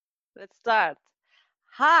Let's start.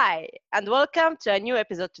 Hi, and welcome to a new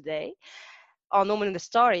episode today on Women in the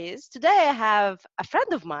Stories. Today, I have a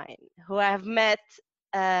friend of mine who I have met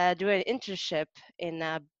during an internship in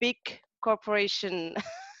a big corporation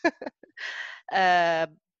uh,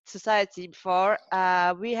 society before.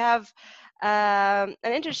 We have an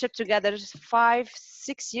internship together 5,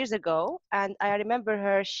 6 years ago, and I remember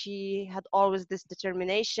her. She had always this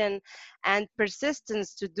determination and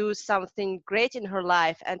persistence to do something great in her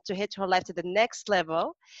life and to hit her life to the next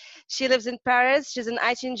level. She lives in Paris. She's an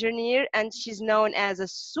IT engineer, and she's known as a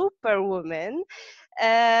superwoman.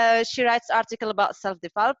 She writes article about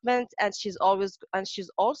self-development, and she's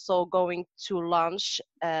also going to launch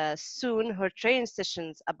soon her training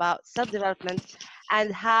sessions about self-development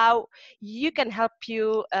and how you can help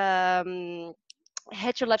you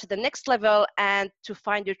hit your life to the next level and to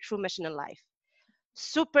find your true mission in life.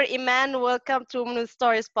 Super Iman, welcome to Women with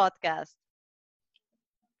Stories podcast.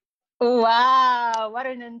 Wow, what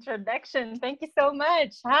an introduction. Thank you so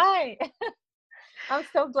much. Hi. I'm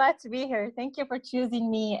so glad to be here. Thank you for choosing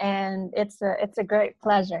me, and it's a great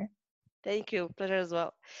pleasure. Thank you, pleasure as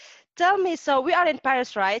well. Tell me, so we are in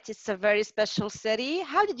Paris, right? It's a very special city.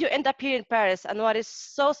 How did you end up here in Paris, and what is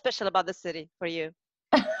so special about the city for you?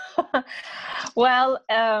 Well,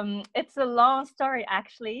 it's a long story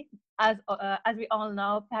actually. As we all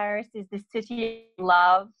know, Paris is the city of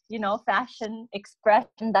love, fashion,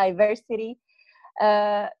 expression, diversity.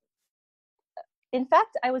 Uh, in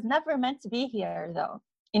fact, I was never meant to be here though,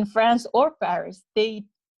 in France or Paris. They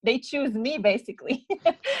choose me basically.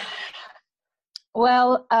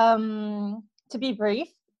 Well, to be brief,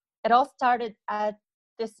 it all started at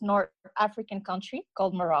this North African country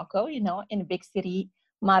called Morocco, in a big city,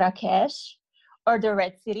 Marrakesh, or the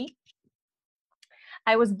Red City.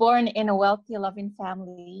 I was born in a wealthy, loving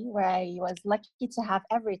family where I was lucky to have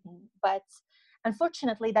everything. But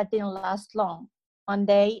unfortunately, that didn't last long. One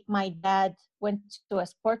day, my dad went to a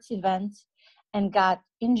sports event and got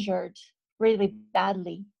injured really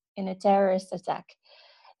badly in a terrorist attack.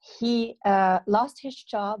 He lost his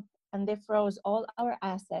job and they froze all our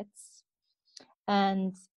assets.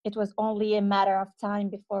 And it was only a matter of time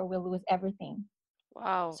before we lose everything.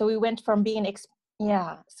 Wow. So we went from being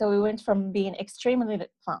extremely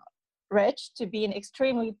rich to being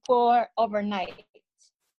extremely poor overnight.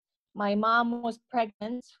 My mom was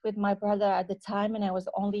pregnant with my brother at the time, and I was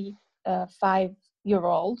only 5 year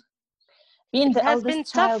old. Being It the has been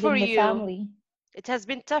eldest tough child for in the you. family, It has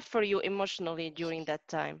been tough for you emotionally during that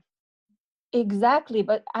time. exactly,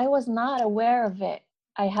 but I was not aware of it.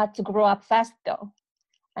 I had to grow up fast though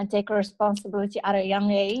and take responsibility at a young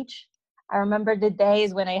age. I remember the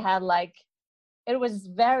days when I had it was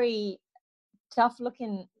very tough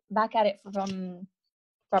looking back at it from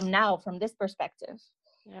this perspective.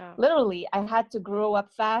 Yeah. Literally, I had to grow up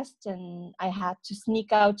fast and I had to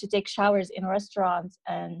sneak out to take showers in restaurants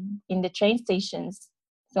and in the train stations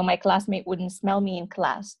so my classmate wouldn't smell me in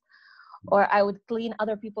class. Or I would clean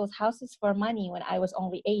other people's houses for money when I was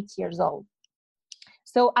only 8 years old.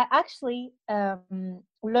 So I actually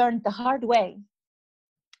learned the hard way,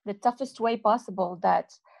 the toughest way possible, that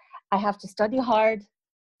I have to study hard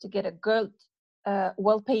to get a good,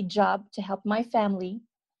 well-paid job to help my family,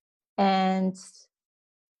 and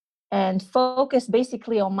focus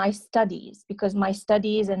basically on my studies, because my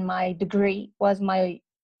studies and my degree was my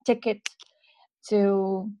ticket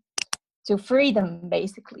to freedom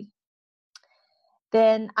basically.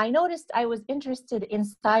 Then I noticed I was interested in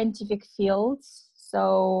scientific fields,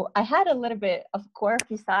 so I had a little bit of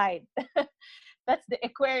quirky side. That's the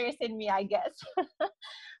Aquarius in me, I guess.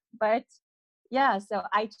 But yeah, so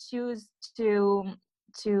I choose to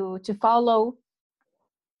follow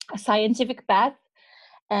a scientific path,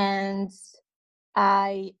 and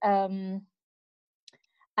I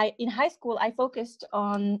in high school I focused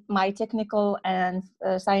on my technical and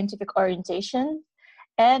scientific orientation,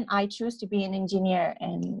 and I chose to be an engineer.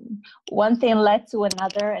 And one thing led to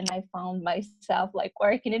another, and I found myself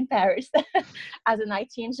working in Paris as an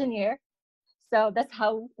IT engineer. So that's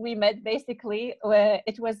how we met basically. Where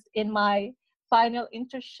it was in my final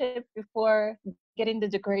internship before getting the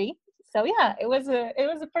degree. So yeah, it was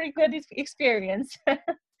a pretty good experience.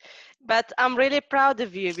 But I'm really proud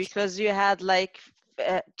of you because you had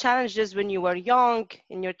challenges when you were young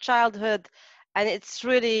in your childhood, and it's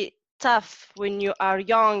really tough when you are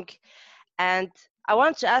young. And I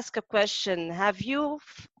want to ask a question.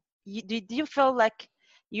 Did you feel like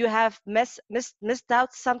you have missed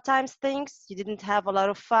out sometimes things? You didn't have a lot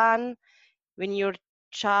of fun when you're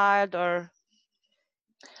child or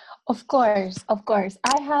Of course.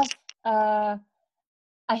 I have uh,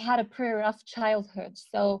 I had a pretty rough childhood,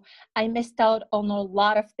 so I missed out on a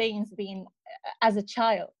lot of things being as a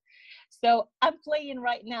child. So I'm playing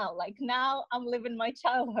right now. Like now I'm living my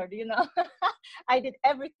childhood, you know. I did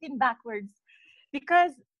everything backwards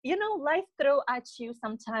because, you know, life throw at you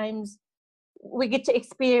sometimes. We get to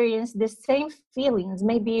experience the same feelings,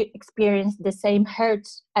 maybe experience the same hurt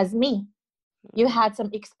as me. You had some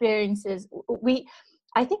experiences.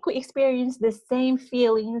 I think we experience the same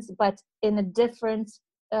feelings, but in a different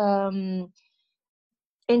um,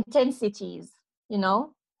 intensities, you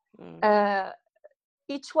know. Uh,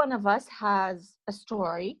 each one of us has a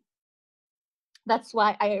story. That's why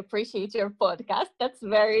I appreciate your podcast. That's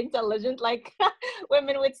very intelligent, like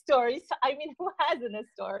women with stories. I mean, who hasn't a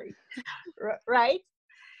story, right?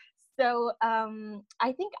 So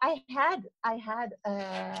I think I had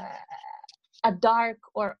a dark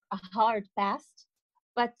or a hard past,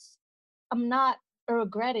 but I'm not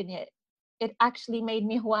regretting it. It actually made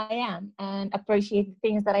me who I am and appreciate the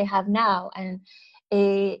things that I have now. And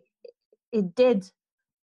it, it did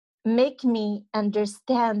make me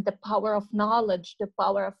understand the power of knowledge, the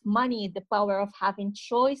power of money, the power of having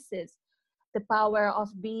choices, the power of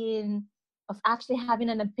being, of actually having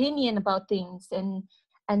an opinion about things, and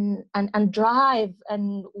drive,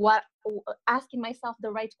 and what, asking myself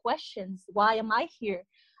the right questions. Why am I here?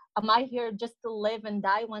 Am I here just to live and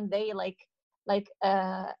die one day, like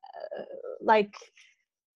uh like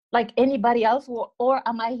like anybody else, or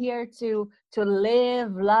am I here to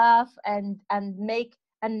live, laugh, and make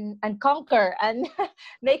and conquer and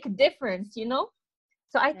make a difference, you know?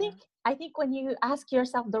 So Yeah. I think when you ask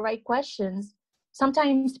yourself the right questions,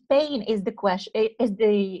 sometimes pain is the question, The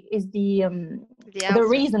the answer.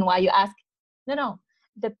 reason why you ask. No,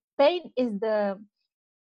 the pain is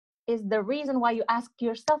the reason why you ask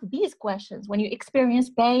yourself these questions. When you experience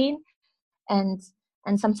pain and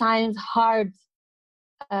sometimes hard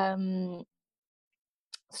um,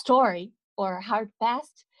 story or hard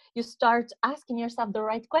past, you start asking yourself the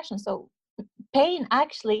right question. So pain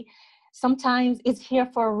actually sometimes is here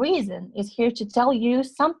for a reason, is here to tell you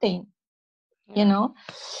something, you Yeah. know.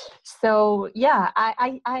 So yeah,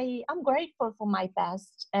 I'm grateful for my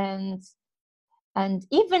past, and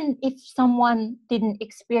even if someone didn't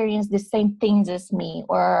experience the same things as me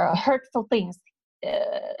or hurtful things,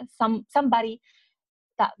 somebody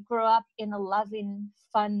that grew up in a loving,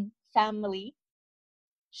 fun family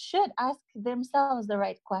should ask themselves the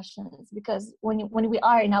right questions, because when we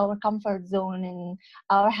are in our comfort zone, in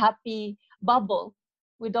our happy bubble,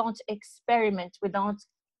 we don't experiment, we don't,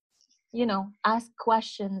 you know, ask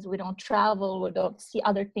questions, we don't travel, we don't see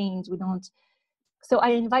other things, we don't. So I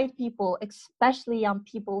invite people, especially young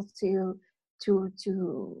people, to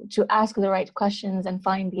ask the right questions and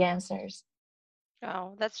find the answers.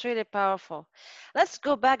 Oh, that's really powerful. Let's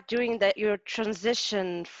go back during your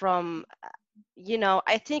transition from,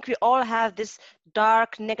 I think we all have this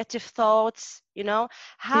dark negative thoughts, Yeah.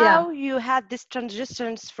 how you had this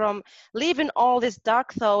transitions from leaving all these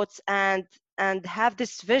dark thoughts and have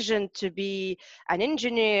this vision to be an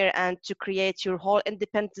engineer and to create your whole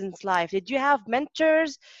independent life. Did you have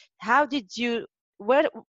mentors? How did you, where,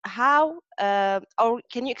 how, or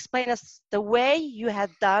can you explain us the way you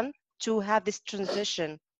had done to have this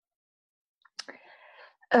transition?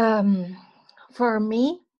 um for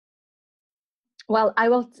me, well, I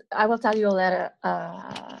will tell you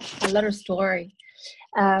a little story.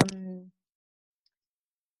 um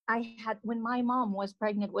I had, when my mom was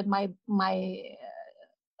pregnant with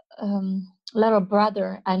little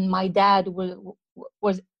brother, and my dad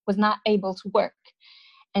was not able to work,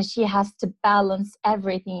 and she has to balance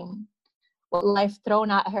everything with life thrown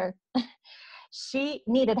at her. She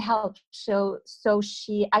needed help, so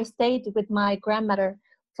I stayed with my grandmother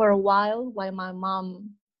for a while my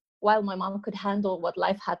mom could handle what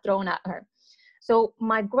life had thrown at her. So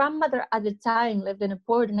my grandmother at the time lived in a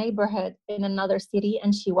poor neighborhood in another city,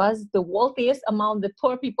 and she was the wealthiest among the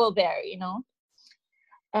poor people there, you know.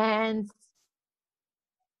 And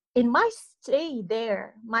in my stay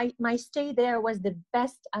there, my stay there was the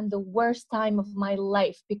best and the worst time of my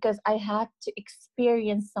life, because I had to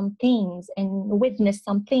experience some things and witness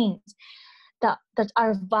some things that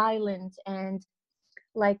are violent. And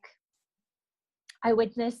like, I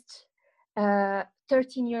witnessed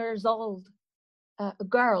 13 years old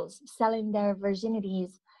girls selling their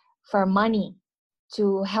virginities for money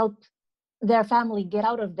to help their family get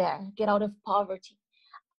out of poverty.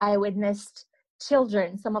 I witnessed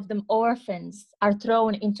children, some of them orphans, are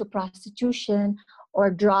thrown into prostitution or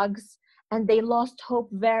drugs, and they lost hope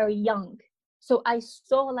very young. So I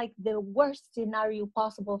saw like the worst scenario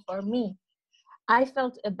possible for me. I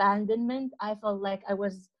felt abandonment. I felt like I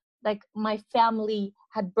was Like my family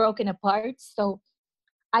had broken apart, so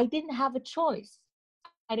I didn't have a choice.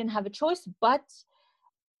 I didn't have a choice, but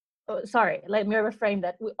sorry, let me reframe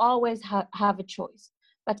that. We always have a choice.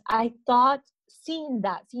 But I thought, seeing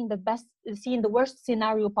the worst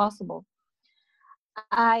scenario possible,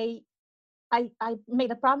 I I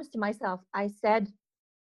made a promise to myself. I said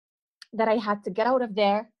that I had to get out of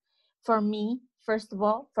there for me, first of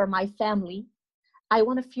all, for my family. I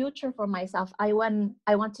want a future for myself. I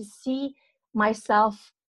want to see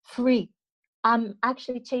myself free. I'm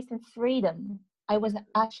actually chasing freedom. I was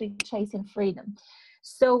actually chasing freedom.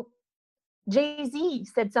 So Jay-Z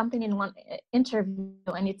said something in one interview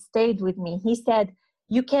and it stayed with me. He said,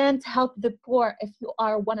 "You can't help the poor if you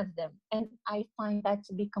are one of them." And I find that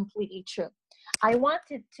to be completely true. I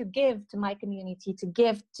wanted to give to my community, to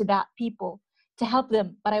give to that people, to help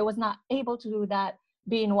them, but I was not able to do that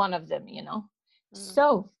being one of them, you know? Mm.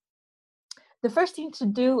 So the first thing to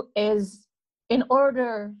do is, in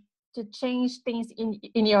order to change things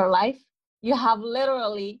in your life, you have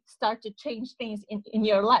literally start to change things in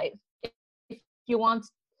your life. If you want,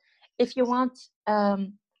 if you want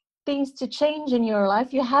things to change in your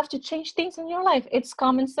life, you have to change things in your life. It's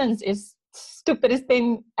common sense. It's stupidest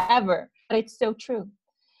thing ever, but it's so true.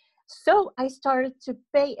 So I started to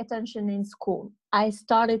pay attention in school. I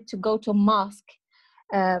started to go to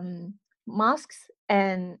um, mosques,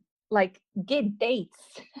 and like get dates,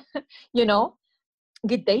 you know,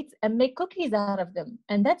 get dates and make cookies out of them.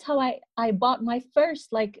 And that's how I bought my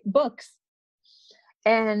first like books.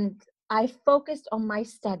 And I focused on my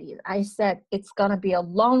studies. I said it's gonna be a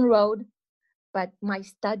long road, but my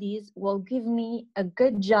studies will give me a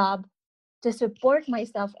good job to support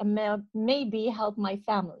myself and maybe help my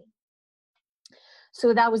family.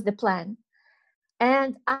 So that was the plan.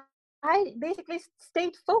 And I basically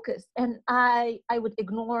stayed focused, and I would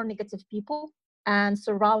ignore negative people and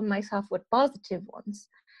surround myself with positive ones.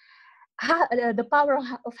 The power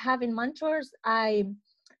of having mentors, I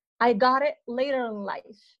got it later in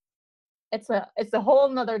life. It's a whole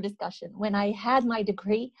nother discussion. When I had my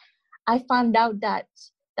degree, I found out that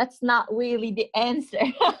that's not really the answer.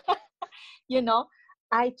 You know,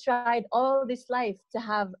 I tried all this life to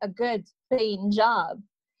have a good paying job,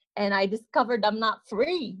 and I discovered I'm not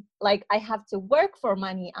free. Like I have to work for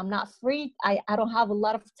money. I'm not free. I don't have a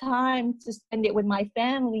lot of time to spend it with my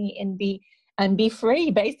family and be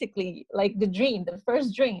free, basically, like the dream, the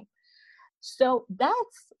first dream. So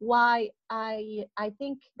that's why I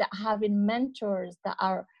think that having mentors that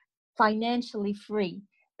are financially free,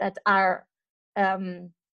 that are um,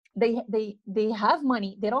 they have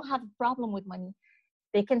money, they don't have a problem with money,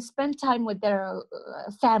 they can spend time with their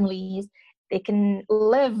families, they can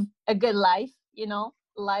live a good life, you know,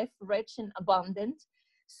 life rich and abundant.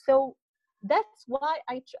 So that's why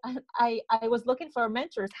I was looking for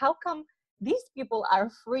mentors. How come these people are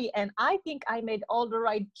free and I think I made all the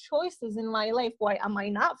right choices in my life? Why am I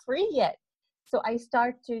not free yet? So I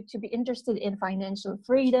start to be interested in financial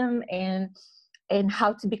freedom and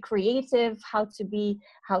how to be creative, how to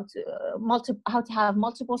have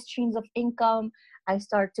multiple streams of income. I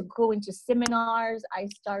start to go into seminars. I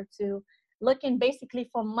start to looking basically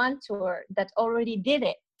for mentor that already did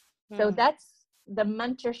it. So Mm. that's the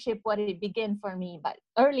mentorship, what it began for me. But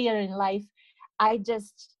earlier in life, I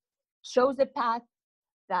just chose a path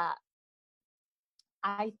that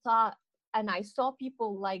I thought, and I saw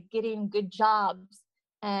people like getting good jobs,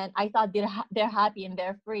 and I thought they're happy and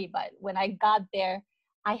they're free. But when I got there,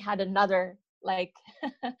 I had another like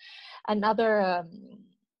another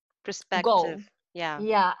goal. Perspective. Yeah.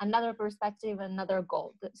 Yeah, another perspective, another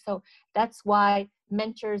goal. So that's why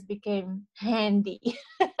mentors became handy.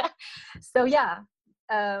 So yeah,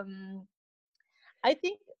 um, I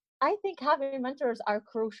think I think having mentors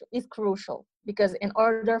is crucial, because in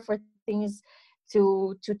order for things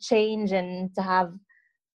to change and to have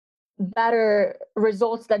better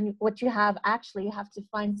results than what you have, actually you have to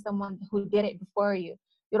find someone who did it before you.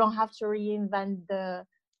 You don't have to reinvent the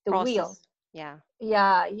wheel. Process. Yeah.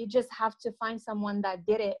 Yeah, you just have to find someone that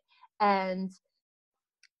did it and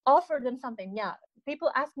offer them something. Yeah,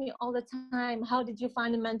 people ask me all the time, how did you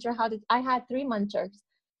find a mentor? How did I had 3 mentors,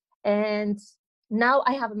 and now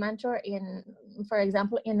I have a mentor in, for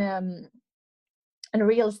example, in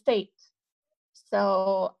real estate.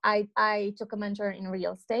 So I took a mentor in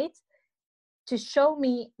real estate to show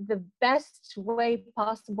me the best way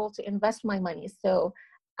possible to invest my money. So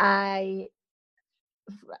I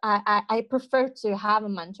I prefer to have a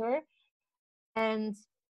mentor, and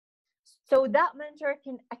so that mentor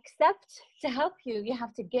can accept to help you. You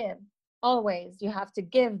have to give. Always, you have to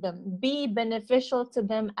give them. Be beneficial to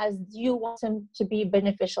them as you want them to be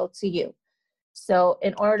beneficial to you. So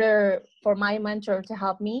in order for my mentor to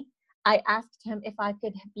help me, I asked him if I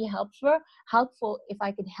could be helpful, if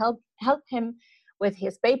I could help him with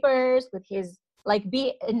his papers, with his, like,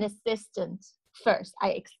 be an assistant first.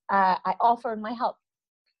 I offered my help.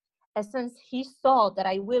 And since he saw that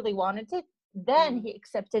I really wanted it, then he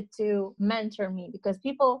accepted to mentor me, because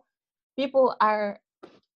people are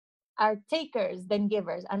takers than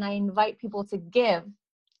givers, and I invite people to give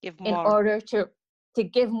in more. order to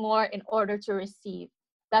give more in order to receive.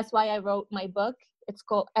 That's why I wrote my book. It's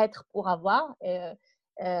called Être pour avoir.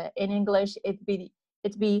 In English, it be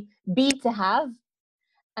to have.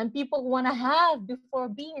 And people want to have before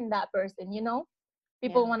being that person, you know?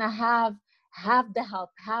 People want to have the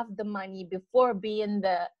help, have the money before being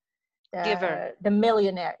the Giver. the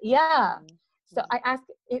millionaire. Yeah. So I ask,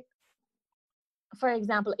 if, for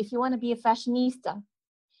example, if you want to be a fashionista,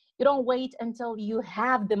 you don't wait until you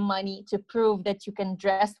have the money to prove that you can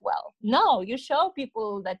dress well. No, you show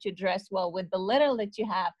people that you dress well with the little that you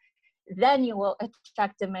have. Then you will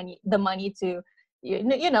attract the money to,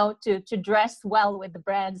 to dress well with the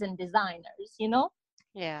brands and designers, you know?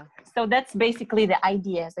 Yeah. So that's basically the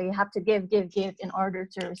idea. So you have to give in order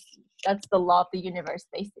to receive. That's the law of the universe,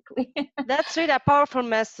 basically. That's really a powerful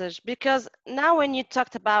message, because now when you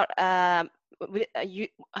talked about you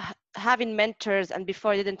having mentors, and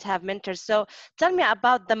before you didn't have mentors, so tell me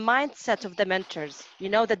about the mindset of the mentors. You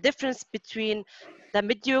know, the difference between the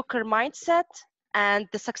mediocre mindset and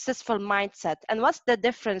the successful mindset, and what's the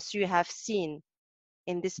difference you have seen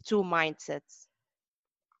in these two mindsets?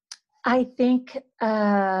 I think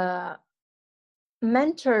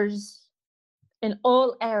mentors in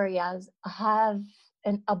all areas have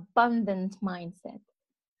an abundant mindset.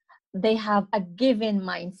 They have a given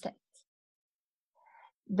mindset.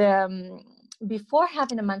 Before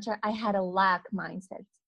having a mentor, I had a lack mindset.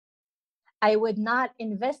 I would not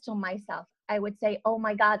invest on myself. I would say, oh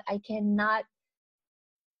my God, I cannot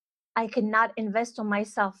invest on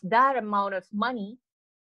myself that amount of money,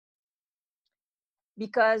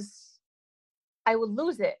 because I would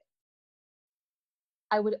lose it.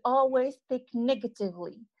 I would always think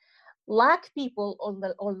negatively. Lack people,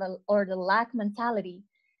 or the lack mentality,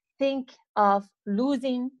 think of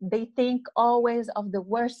losing. They think always of the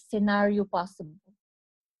worst scenario possible.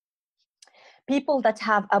 People that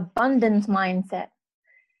have abundant mindset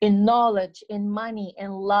in knowledge, in money,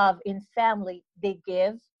 in love, in family, they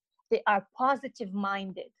give. They are positive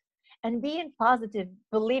minded. And being positive,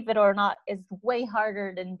 believe it or not, is way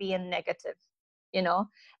harder than being negative. You know,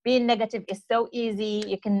 being negative is so easy.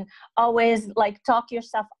 You can always like talk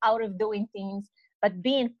yourself out of doing things. But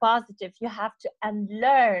being positive, you have to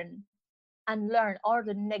unlearn all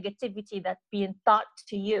the negativity that's being taught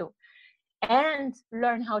to you, and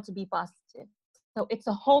learn how to be positive. So it's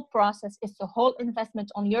a whole process. It's a whole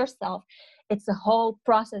investment on yourself. It's a whole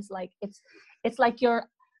process. Like it's like you're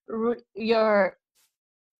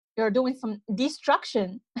doing some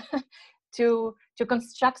destruction to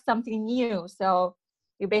construct something new. So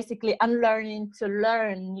you're basically unlearning to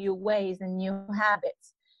learn new ways and new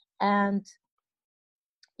habits. And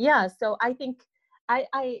yeah, so I think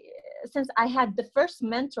I since I had the first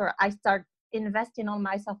mentor, I start investing on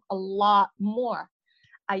myself a lot more.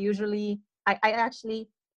 I actually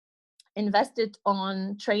invested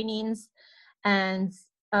on trainings and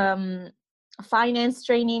finance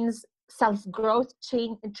trainings, self-growth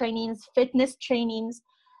trainings, fitness trainings,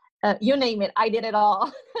 you name it. I did it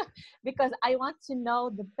all because I want to know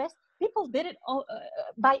the best. People did it all,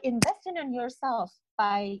 by investing on yourself,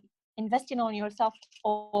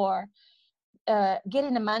 or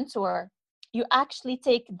getting a mentor. You actually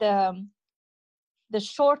take the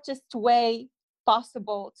shortest way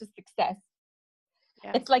possible to success.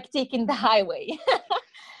 Yeah. It's like taking the highway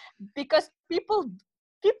because people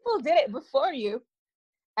did it before you,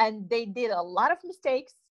 and they did a lot of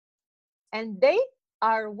mistakes, and they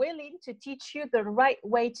are willing to teach you the right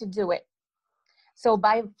way to do it. So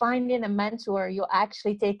by finding a mentor, you're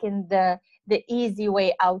actually taking the easy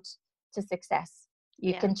way out to success.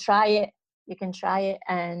 You can try it,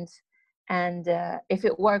 and if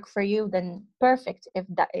it works for you, then perfect. If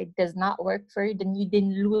it does not work for you, then you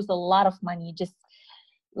didn't lose a lot of money. You just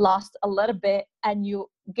lost a little bit, and you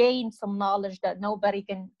gain some knowledge that nobody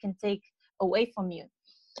can take away from you.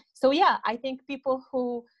 So yeah, I think people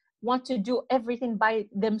who want to do everything by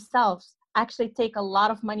themselves actually take a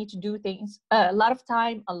lot of money to do things, a lot of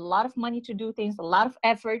time, a lot of money to do things, a lot of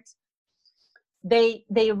effort. They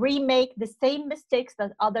remake the same mistakes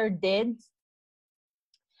that others did,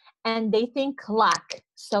 and they think lack.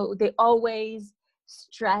 So they always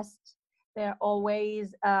stressed. They're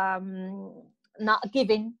always not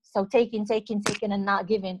giving. So taking and not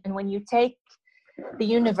giving. And when you take the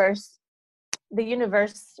universe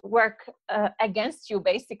work against you,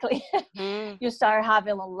 basically. Mm. You start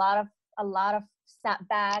having a lot of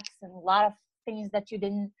setbacks and a lot of things that you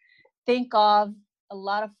didn't think of, a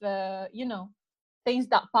lot of things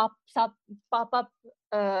that pop up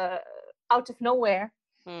uh, out of nowhere.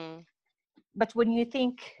 Mm. But when you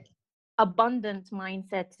think abundant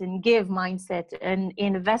mindset and give mindset and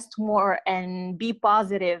invest more and be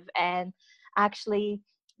positive and actually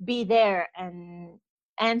be there and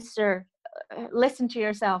answer, listen to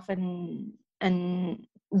yourself and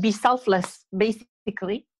be selfless,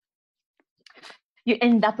 basically, you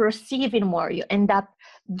end up receiving more, you end up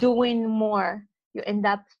doing more, you end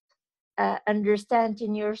up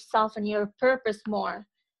understanding yourself and your purpose more.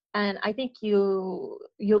 And I think you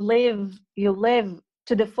live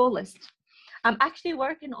to the fullest. I'm actually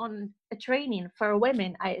working on a training for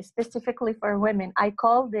women, I specifically for women. I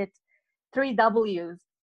called it 3 W's: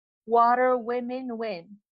 water, women,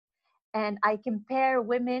 win. And I compare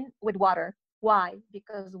women with water. Why?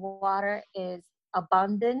 Because water is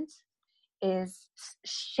abundant, is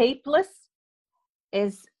shapeless,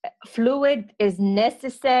 is fluid, is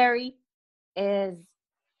necessary, is,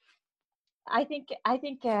 I think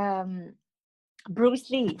Bruce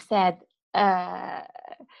Lee said, uh,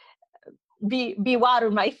 be water,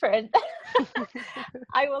 my friend.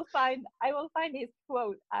 I will find his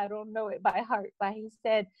quote. I don't know it by heart, but he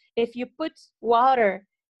said, if you put water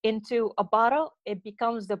into a bottle, it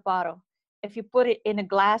becomes the bottle. If you put it in a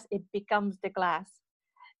glass, it becomes the glass.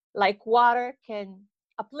 Like water can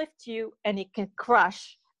uplift you and it can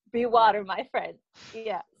crush. Be Yeah. water, my friend.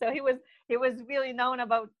 Yeah. So he was really known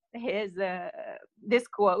about his this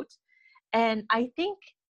quote. And I think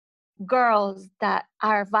girls that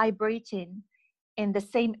are vibrating in the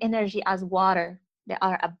same energy as water, they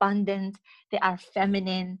are abundant, they are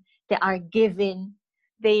feminine, they are giving,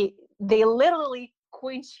 they literally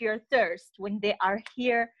quench your thirst. When they are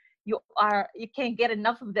here, you can't get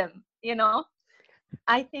enough of them, you know.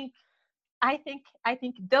 I think i think i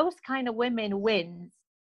think those kind of women win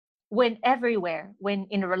everywhere, win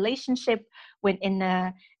in a relationship, win in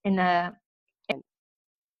a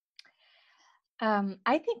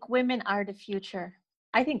I think women are the future.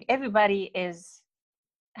 I think everybody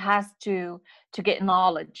has to get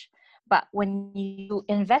knowledge, but when you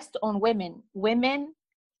invest on women, women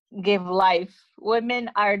give life. Women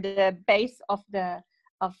are the base of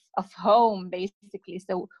home, basically.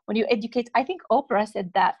 So when you educate, I think Oprah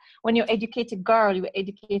said that when you educate a girl, you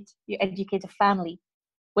educate a family.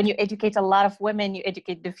 When you educate a lot of women, you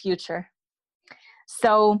educate the future.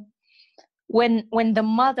 So when the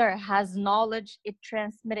mother has knowledge, it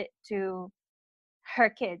transmits it to her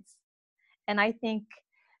kids. And I think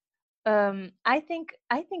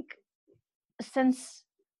since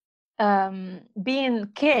being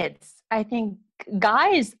kids, I think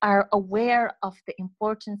guys are aware of the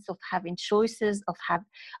importance of having choices,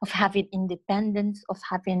 of having independence, of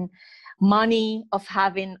having money, of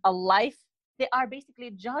having a life. They are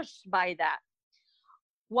basically judged by that.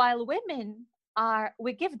 While women are,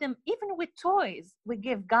 we give them, even with toys, we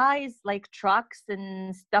give guys like trucks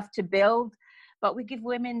and stuff to build, but we give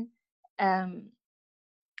women um,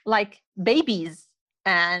 like babies.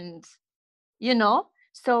 And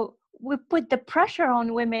so we put the pressure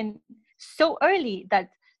on women so early that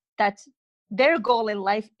their goal in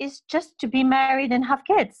life is just to be married and have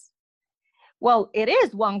kids. Well, it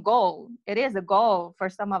is one goal, it is a goal for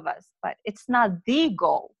some of us, but it's not the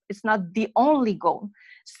goal, it's not the only goal.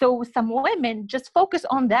 So some women just focus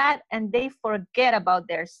on that and they forget about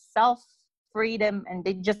their self freedom, and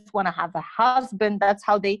they just want to have a husband. That's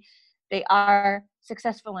how they are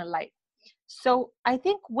successful in life. So I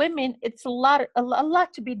think women, it's a lot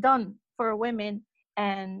to be done for women,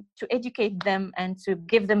 and to educate them and to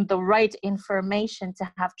give them the right information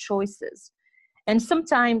to have choices. And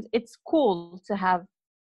sometimes it's cool to have,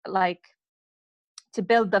 like, to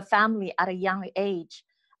build the family at a young age,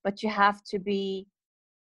 but you have to be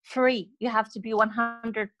free. You have to be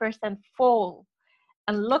 100% full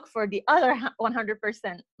and look for the other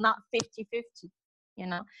 100%, not 50-50, you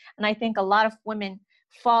know? And I think a lot of women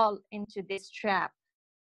fall into this trap.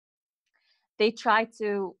 They try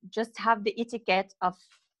to just have the etiquette of,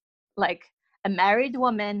 like, a married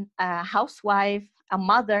woman, a housewife, a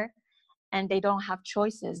mother, and they don't have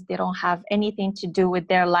choices. They don't have anything to do with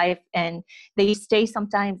their life. And they stay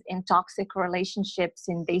sometimes in toxic relationships,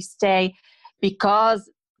 and they stay because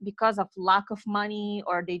of lack of money,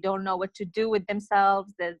 or they don't know what to do with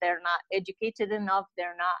themselves, that they're not educated enough,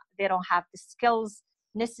 they don't have the skills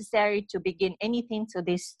necessary to begin anything, so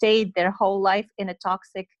they stayed their whole life in a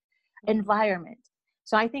toxic environment.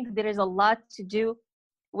 So I think there is a lot to do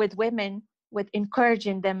with women with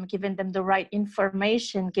encouraging them, giving them the right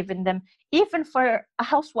information, giving them, even for a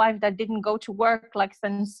housewife that didn't go to work like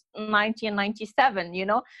since 1997,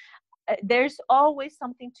 there's always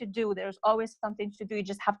something to do. There's always something to do. You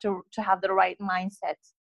just have to have the right mindset,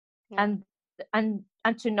 Yeah. and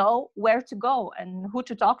and to know where to go and who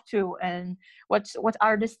to talk to and what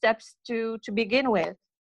are the steps to begin with.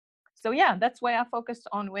 So yeah, that's why I focused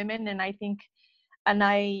on women. And I think, and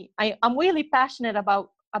I'm really passionate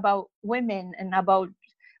about women, and about,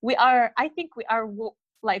 I think we are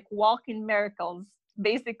like walking miracles,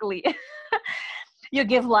 basically. You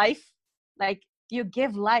give life, like you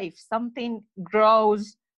give life, something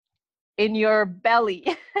grows in your belly.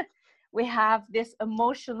 We have this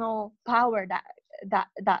emotional power that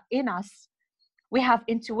in us. We have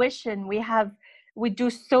intuition. We do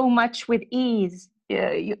so much with ease.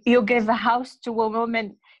 You give a house to a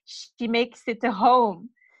woman, she makes it a home.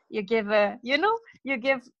 You give you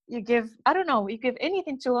give, I don't know, you give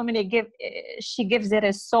anything to a woman, she gives it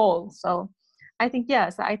a soul. So I think,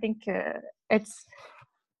 yes, I think it's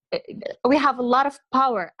we have a lot of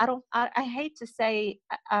power. I hate to say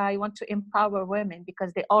I want to empower women,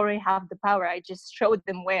 because they already have the power. I just showed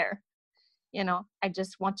them where. I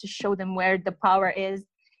just want to show them where the power is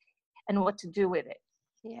and what to do with it.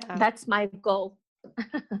 Yeah. That's my goal.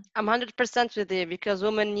 I'm 100% with you, because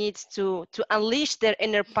women need to unleash their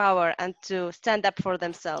inner power and to stand up for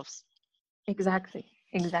themselves. Exactly.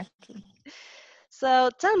 So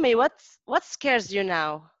tell me, what scares you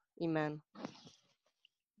now, Iman?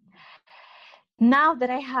 Now that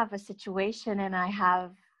I have a situation, and I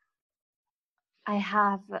have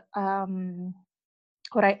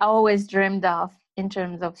what I always dreamed of in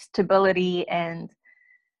terms of stability and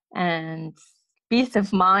peace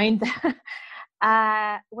of mind.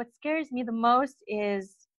 What scares me the most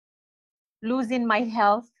is losing my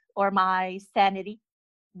health or my sanity,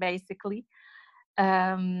 basically.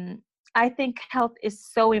 I think health is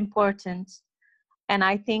so important, and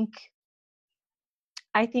I think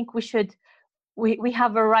we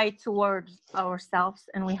have a right towards ourselves,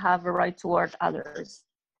 and we have a right toward others.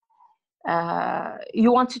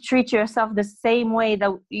 You want to treat yourself the same way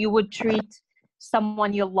that you would treat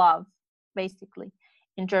someone you love, basically,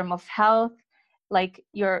 in terms of health, like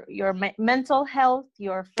your mental health,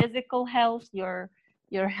 your physical health, your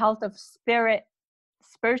health of spirit,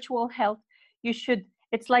 spiritual health.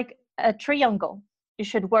 It's like a triangle. You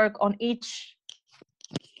should work on each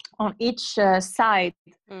side.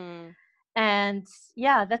 Mm. And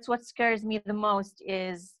yeah, that's what scares me the most,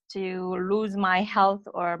 is to lose my health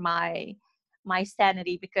or my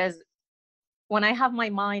sanity. Because when I have my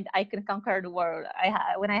mind, I can conquer the world.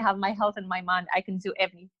 When I have my health and my mind, I can do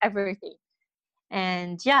everything.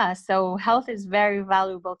 And yeah, so health is very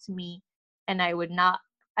valuable to me, and I will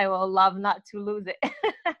love not to lose it.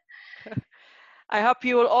 I hope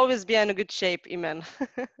you will always be in a good shape, Iman.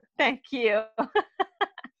 Thank you.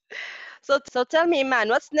 So tell me, Iman,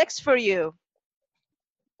 what's next for you?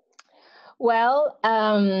 Well,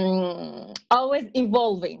 always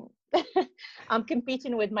evolving. I'm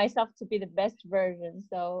competing with myself to be the best version.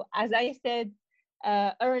 So, as I said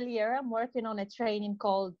earlier, I'm working on a training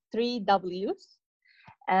called 3 Ws,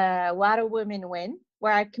 Water Women Win,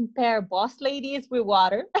 where I compare boss ladies with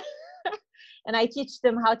water, and I teach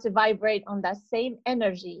them how to vibrate on that same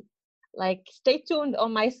energy. Like, stay tuned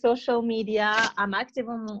on my social media. I'm active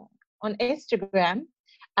on Instagram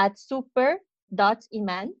at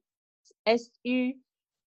super.iman, super.imane,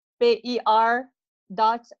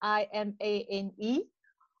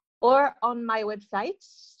 or on my website,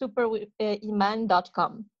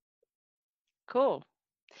 superiman.com. Cool.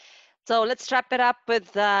 So let's wrap it up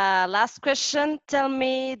with the last question. Tell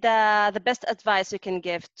me the best advice you can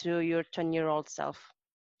give to your 10-year-old self.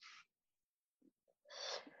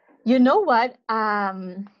 You know what?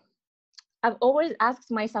 I've always asked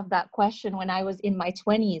myself that question when I was in my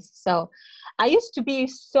 20s. So I used to be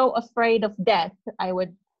so afraid of death. I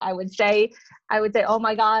would say, oh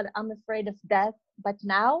my God, I'm afraid of death. But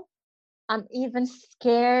now I'm even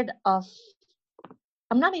scared of,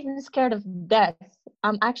 I'm not even scared of death.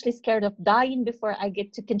 I'm actually scared of dying before I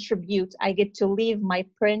get to contribute. I get to leave my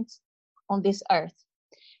print on this earth.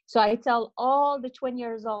 So I tell all the 20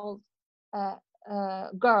 years old uh,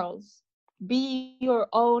 girls, be your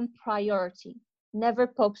own priority. Never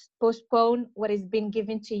postpone what is being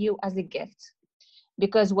given to you as a gift.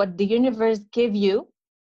 Because what the universe give you,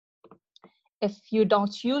 if you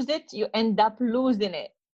don't use it, you end up losing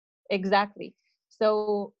it. Exactly.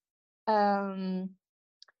 So um,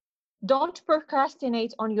 don't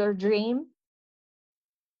procrastinate on your dream.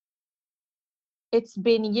 It's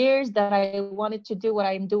been years that I wanted to do what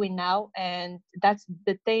I'm doing now, and that's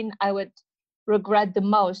the thing I would regret the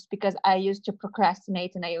most, because I used to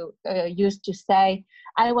procrastinate, and I used to say,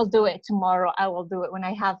 I will do it tomorrow. I will do it when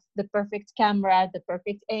I have the perfect camera, the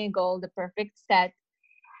perfect angle, the perfect set.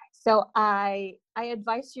 So I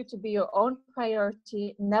advise you to be your own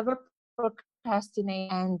priority, never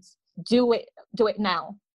procrastinate, and do it now.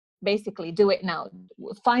 Basically, do it now.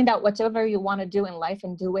 Find out whatever you want to do in life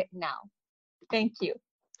and do it now. Thank you.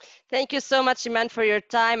 Thank you so much, Iman, for your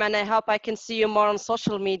time, and I hope I can see you more on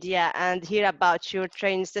social media and hear about your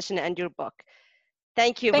training session and your book.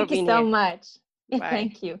 Thank you for Thank you being so here. much. Bye.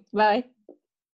 Thank you. Bye.